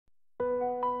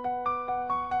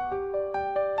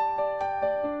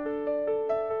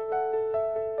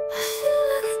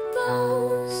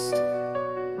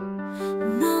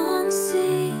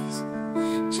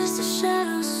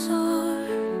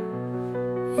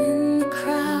In the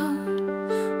crowd,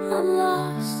 I'm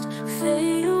lost,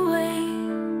 fade away.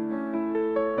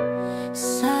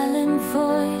 Silent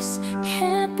voice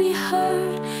can't be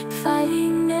heard,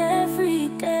 fighting every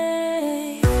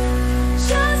day.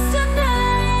 Just a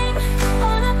name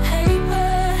on a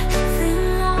paper, thin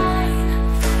line,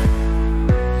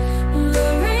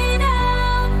 blurring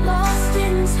out, lost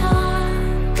in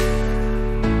time.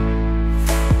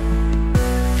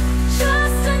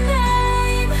 Just a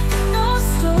name, no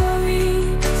story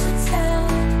to tell,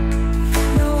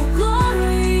 no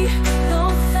glory, no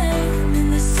fame in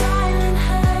the silent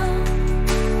hell.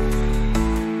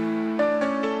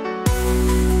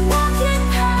 Walking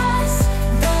past,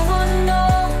 no one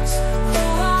knows who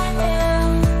I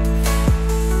am.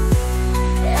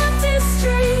 Empty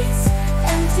streets,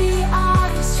 empty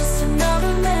eyes, just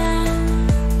another man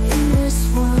in this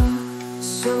world.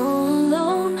 So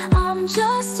alone, I'm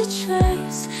just a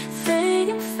trace,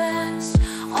 fading fast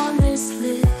on this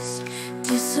list.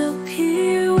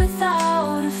 Disappear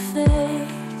without a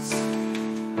face.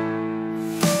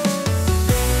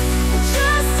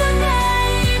 Just a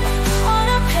name on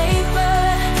a paper,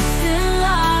 thin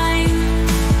line,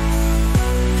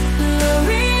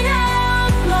 blurring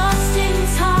out, lost in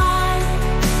time.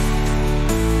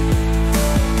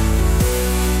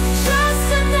 Just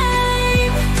a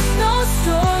name, no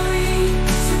story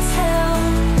to tell,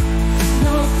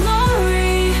 no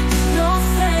glory, no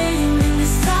fame in the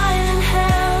silent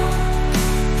hell.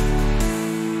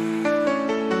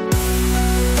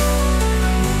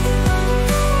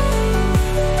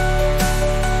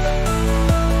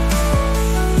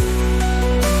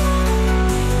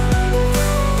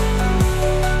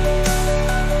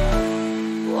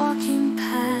 Walking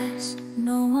past,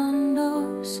 no one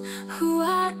knows who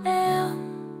I am.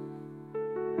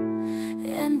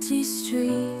 Empty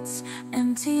streets,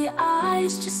 empty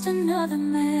eyes, just another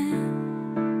man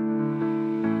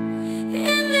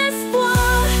in this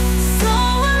world. So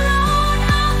alone,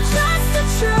 I'm just a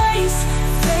trace,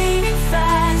 fading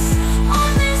fast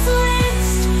on this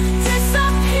list.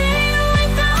 Disappear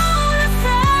without a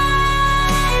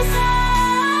face.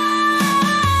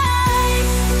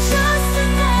 Just a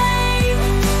name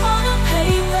on a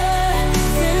paper,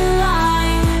 thin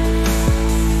line,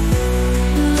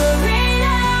 blurring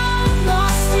out,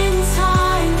 lost in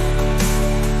time.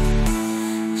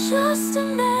 Just a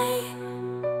name,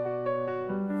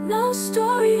 no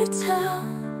story to tell.